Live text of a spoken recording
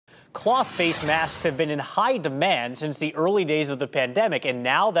Cloth face masks have been in high demand since the early days of the pandemic, and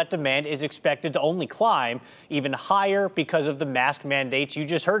now that demand is expected to only climb even higher because of the mask mandates you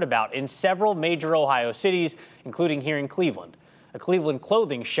just heard about in several major Ohio cities, including here in Cleveland. A Cleveland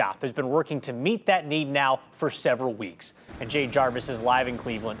clothing shop has been working to meet that need now for several weeks. And Jay Jarvis is live in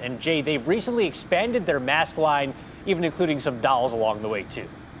Cleveland. And Jay, they've recently expanded their mask line, even including some dolls along the way, too.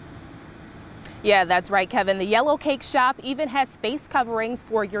 Yeah, that's right, Kevin. The Yellowcake Shop even has face coverings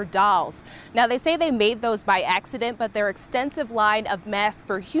for your dolls. Now, they say they made those by accident, but their extensive line of masks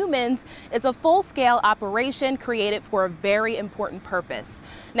for humans is a full-scale operation created for a very important purpose.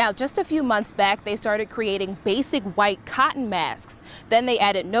 Now, just a few months back, they started creating basic white cotton masks. Then they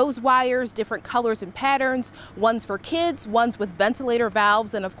added nose wires, different colors and patterns, ones for kids, ones with ventilator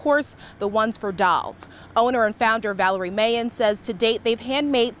valves, and of course, the ones for dolls. Owner and founder Valerie Mayen says to date, they've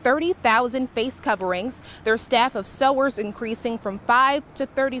handmade 30,000 face coverings. Their staff of sewers increasing from 5 to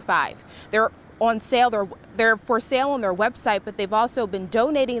 35. They're on sale. They're for sale on their website, but they've also been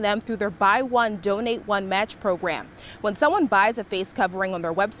donating them through their buy one, donate one match program. When someone buys a face covering on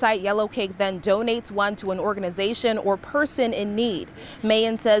their website, Yellowcake then donates one to an organization or person in need.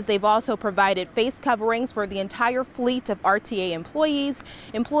 Mayen says they've also provided face coverings for the entire fleet of RTA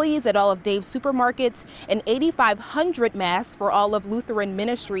employees at all of Dave's supermarkets, and 8,500 masks for all of Lutheran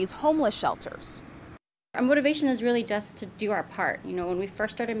Ministries' homeless shelters. Our motivation is really just to do our part. You know, when we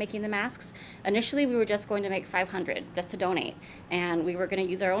first started making the masks, initially we were just going to make 500 just to donate, and we were going to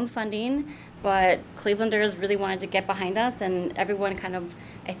use our own funding, but Clevelanders really wanted to get behind us, and everyone kind of,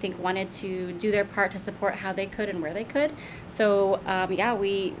 I think, wanted to do their part to support how they could and where they could. So yeah,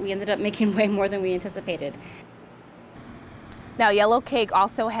 we ended up making way more than we anticipated. Now, Yellowcake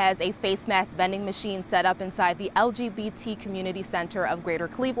also has a face mask vending machine set up inside the LGBT Community Center of Greater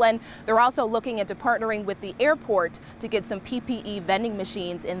Cleveland. They're also looking into partnering with the airport to get some PPE vending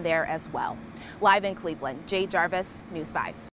machines in there as well. Live in Cleveland, Jay Jarvis, News 5.